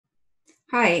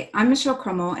Hi, I'm Michelle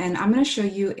Crummell, and I'm going to show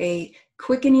you a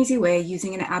quick and easy way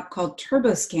using an app called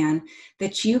TurboScan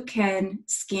that you can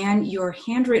scan your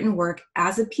handwritten work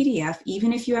as a PDF,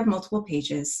 even if you have multiple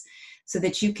pages, so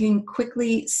that you can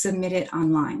quickly submit it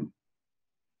online.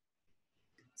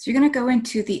 So you're going to go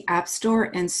into the App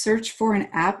Store and search for an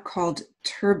app called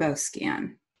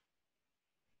TurboScan.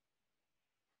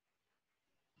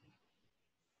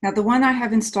 Now, the one I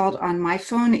have installed on my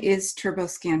phone is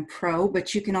TurboScan Pro,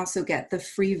 but you can also get the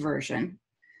free version.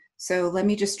 So let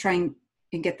me just try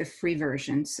and get the free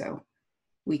version so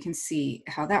we can see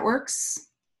how that works.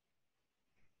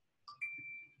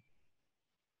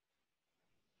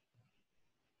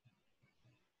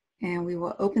 And we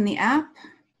will open the app.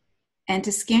 And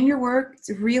to scan your work, it's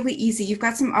really easy. You've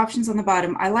got some options on the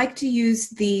bottom. I like to use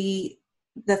the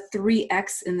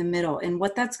 3X in the middle. And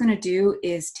what that's going to do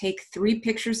is take 3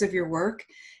 pictures of your work,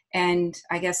 and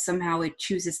I guess somehow it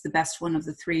chooses the best one of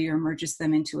the 3 or merges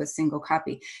them into a single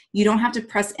copy. You don't have to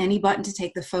press any button to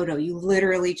take the photo. You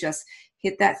literally just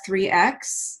hit that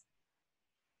 3X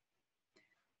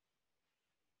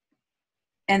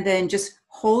and then just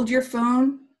hold your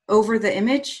phone over the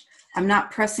image. I'm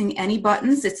not pressing any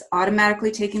buttons. It's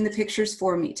automatically taking the pictures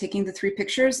for me, taking the 3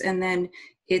 pictures, and then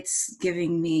it's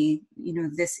giving me,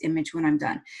 this image when I'm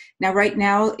done. Now, right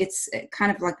now, it's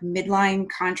kind of like midline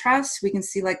contrast. We can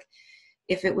see, like,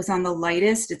 if it was on the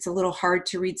lightest, it's a little hard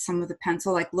to read some of the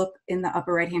pencil. Like, look in the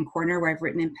upper right-hand corner where I've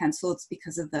written in pencil. It's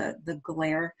because of the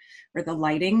glare or the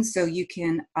lighting. So you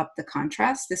can up the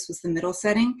contrast. This was the middle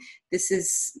setting. This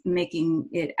is making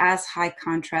it as high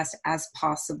contrast as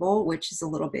possible, which is a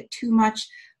little bit too much.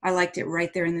 I liked it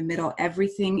right there in the middle.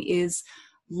 Everything is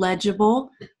legible,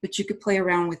 but you could play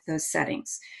around with those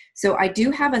settings. So I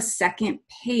do have a second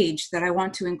page that I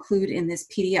want to include in this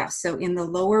PDF. So in the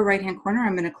lower right-hand corner,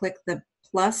 I'm going to click the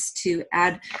plus to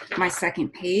add my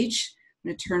second page. I'm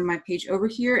going to turn my page over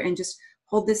here and just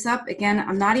hold this up. Again,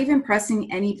 I'm not even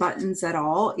pressing any buttons at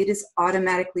all. It is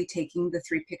automatically taking the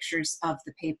 3 pictures of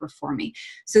the paper for me.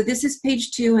 So this is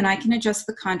page 2, and I can adjust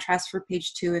the contrast for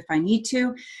page 2 if I need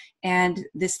to. And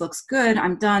this looks good.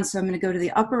 I'm done. So I'm going to go to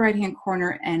the upper right-hand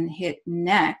corner and hit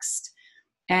next.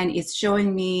 And it's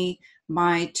showing me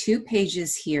my 2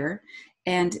 pages here.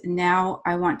 And now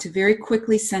I want to very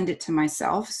quickly send it to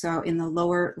myself. So in the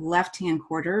lower left-hand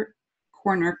corner,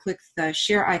 click the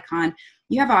share icon.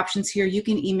 You have options here. You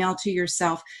can email to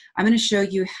yourself. I'm going to show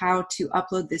you how to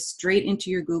upload this straight into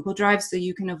your Google Drive so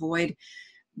you can avoid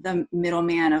the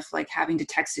middleman of like having to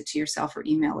text it to yourself or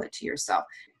email it to yourself.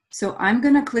 So I'm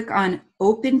going to click on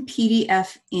Open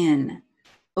PDF In.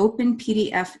 Open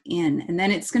PDF In, and then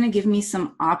it's going to give me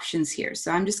some options here.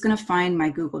 So I'm just going to find my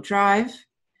Google Drive,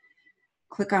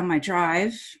 click on my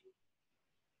drive,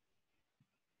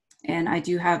 and I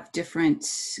do have different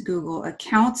Google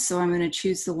accounts, so I'm going to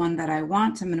choose the one that I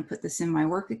want. I'm going to put this in my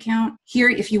work account. Here,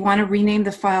 if you want to rename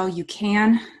the file, you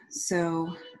can. So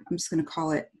I'm just going to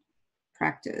call it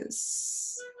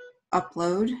Practice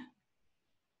Upload.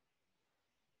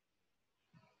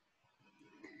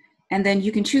 And then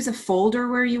you can choose a folder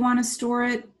where you want to store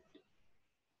it.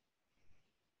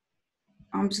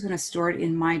 I'm just going to store it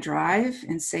in my drive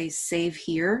and say save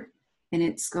here, and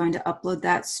it's going to upload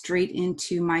that straight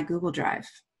into my Google Drive.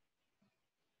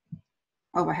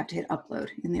 Oh, I have to hit upload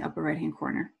in the upper right-hand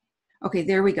corner. Okay,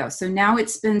 there we go. So now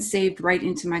it's been saved right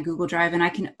into my Google Drive, and I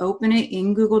can open it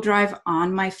in Google Drive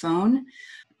on my phone.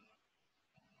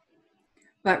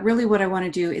 But really what I want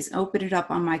to do is open it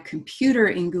up on my computer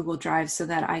in Google Drive so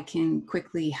that I can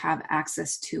quickly have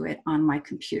access to it on my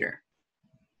computer.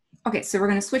 Okay, so we're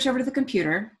going to switch over to the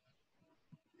computer.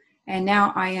 And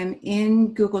now I am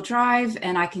in Google Drive,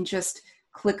 and I can just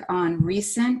click on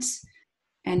Recent.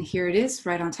 And here it is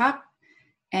right on top.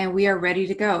 And we are ready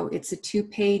to go. It's a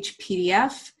 2-page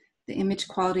PDF. The image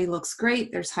quality looks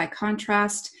great. There's high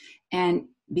contrast. And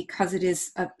because it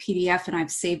is a PDF and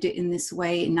I've saved it in this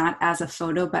way, not as a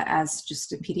photo, but as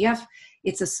just a PDF,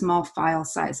 it's a small file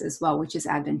size as well, which is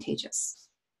advantageous.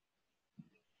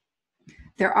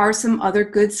 There are some other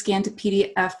good scan to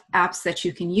PDF apps that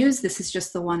you can use. This is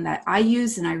just the one that I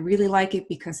use, and I really like it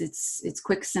because it's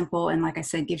quick, simple, and like I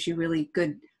said, gives you really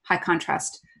good high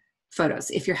contrast photos.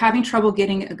 If you're having trouble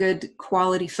getting a good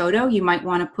quality photo, you might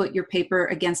want to put your paper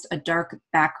against a dark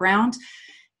background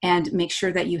and make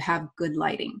sure that you have good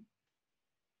lighting.